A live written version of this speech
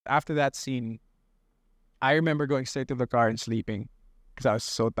After that scene, I remember going straight to the car and sleeping because I was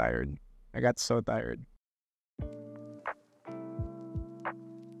so tired. I got so tired.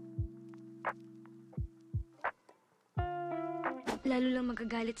 Lalo lang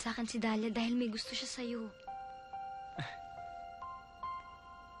magagalit sa akin si Dalia dahil may gusto siya sa'yo.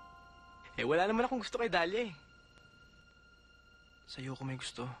 Wala naman akong gusto kay Dalia eh. Sa'yo ko may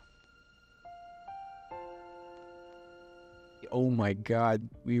gusto. Oh my God,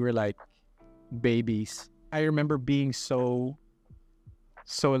 we were like babies. I remember being so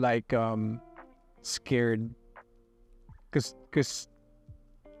like scared because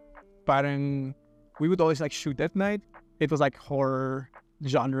parang we would always like shoot at night. It was like horror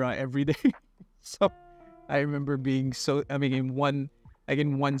genre every day. So I remember being so, I mean, in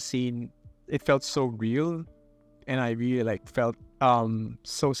one scene it felt so real, and I really like felt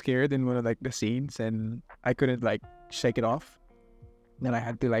so scared in one of like the scenes, and I couldn't like shake it off. Then I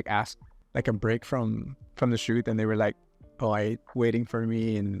had to like ask like a break from the shoot, and they were like, oh, waiting for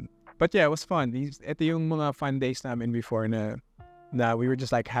me. And but yeah, it was fun. Ito yung mga fun days namin before na we were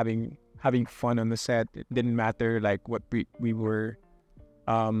just like having fun on the set. It didn't matter like what we were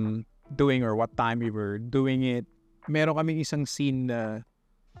doing or what time we were doing it. Meron kaming isang scene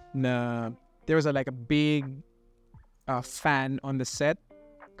na there was like a big fan on the set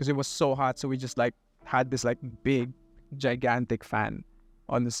because it was so hot, so we just like had this like big gigantic fan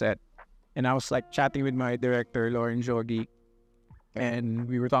on the set, and I was like chatting with my director Lauren Jogi, and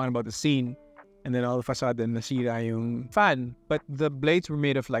we were talking about the scene, and then all of a sudden nasira yung fan, but the blades were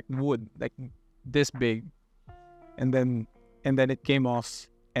made of like wood, like this big, and then it came off,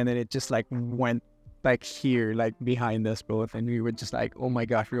 and then it just like went like here, like behind us both, and we were just like, oh my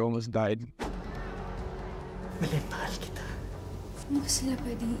gosh, we almost died. Malin, mahal kita. Ano ka sila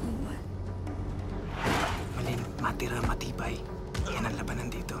pwedeng iwan? Malin, matira, matibay. Yan ang labanan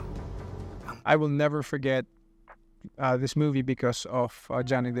dito. I will never forget this movie because of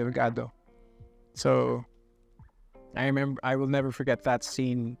Johnny Delgado. So I will never forget that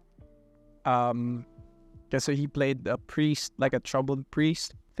scene. So he played a priest, like a troubled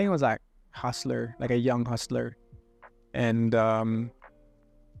priest. I think it was like hustler, like a young hustler, and I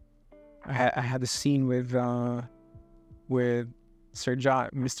had a scene with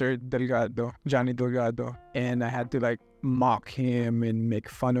Mr. Delgado, Johnny Delgado, and I had to like mock him and make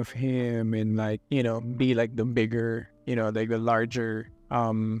fun of him and like, you know, be like the bigger, you know, like the larger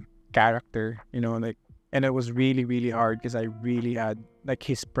character, you know, like, and it was really, really hard because I really had like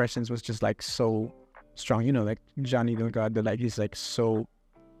his presence was just like so strong, you know, like Johnny Delgado, like he's like so,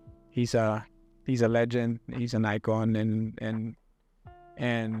 he's a legend, he's an icon, and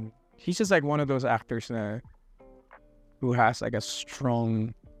he's just like one of those actors who has like a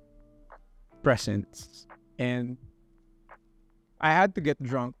strong presence, and I had to get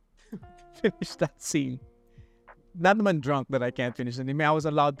drunk to finish that scene. Not naman drunk that I can't finish it. I mean, I was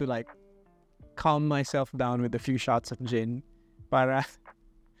allowed to like calm myself down with a few shots of gin para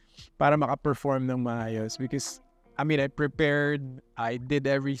maka-perform ng maayos, because I mean, I prepared, I did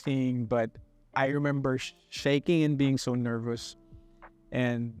everything, but I remember shaking and being so nervous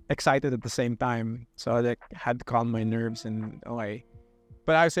and excited at the same time. So I like had to calm my nerves, and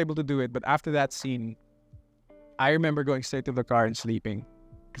but I was able to do it. But after that scene, I remember going straight to the car and sleeping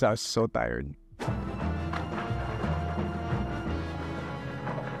because I was so tired.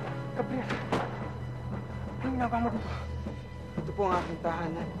 Gabriel, anong ginagawa mo dito? Ito po ang aking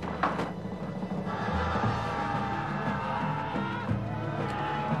tahanan.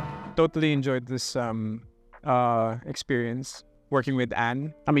 Totally enjoyed this experience working with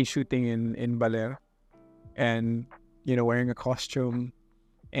Anne. I mean, shooting in Baler, and you know, wearing a costume,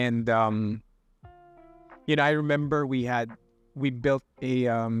 and you know, I remember we built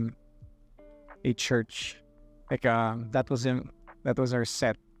a church, like that was our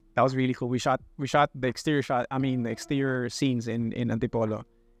set. That was really cool. We shot the exterior scenes in Antipolo,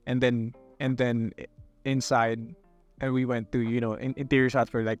 and then inside. And we went to, you know, interior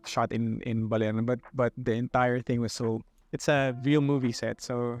shots were like shot in Baler, but the entire thing was it's a real movie set,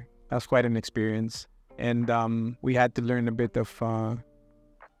 so that was quite an experience. And we had to learn a bit of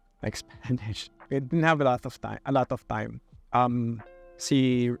like Spanish. We didn't have a lot of time. I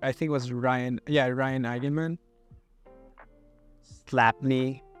think it was Ryan Eigenman slapped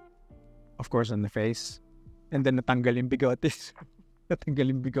me, of course, on the face, and then natanggal yung bigotes.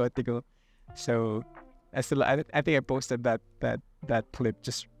 Natanggal yung bigote ko. So I think I posted that clip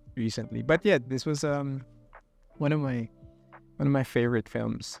just recently. But yeah, this was one of my favorite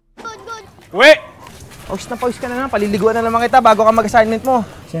films. Wait! Pause ka na naman. Paliliguan na naman kita bago ka mag-assignment mo.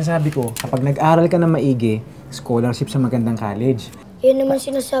 Sinasabi ko, kapag nag-aral ka na maigi, scholarship sa magandang college. Yan naman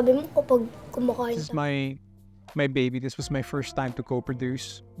sinasabi mo kapag kumakain This is ka. my baby. This was my first time to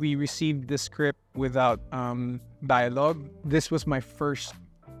co-produce. We received the script without dialogue. This was my first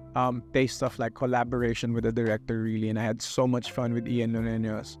taste of like collaboration with the director, really, and I had so much fun with Ian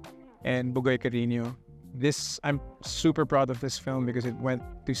Lonenos and Bugoy Carino. I'm super proud of this film because it went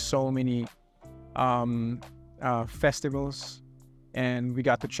to so many festivals, and we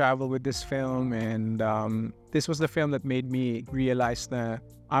got to travel with this film, and this was the film that made me realize that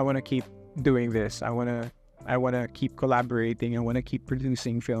I want to keep doing this. I want to keep collaborating. I want to keep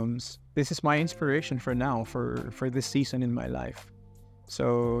producing films. This is my inspiration for now, for this season in my life.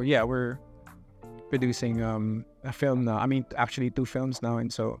 So yeah, we're producing a film now. I mean, actually 2 films now, and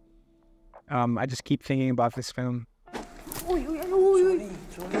so I just keep thinking about this film.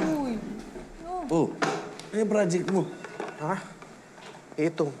 Oh, ano yung project mo? Ha?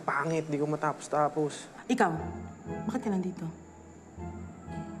 Ito, pangit. Di ko matapos-tapos. Ikaw, bakit ka nandito?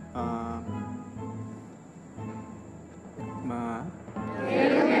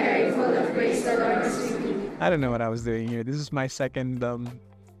 I don't know what I was doing here. This is my second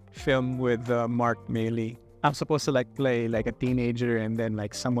film with Mark Maley. I'm supposed to like play like a teenager and then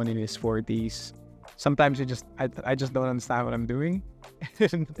like someone in his 40s. Sometimes I just don't understand what I'm doing.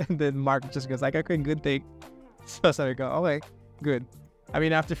 And then Mark just goes like, okay, good take. So I go, okay, good. I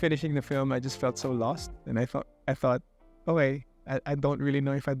mean, after finishing the film, I just felt so lost. And I thought, okay, I don't really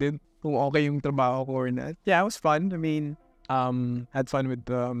know if I did kung okay yung trabaho ko or not. Yeah, it was fun. I mean, had fun with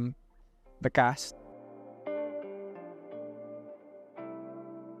the cast.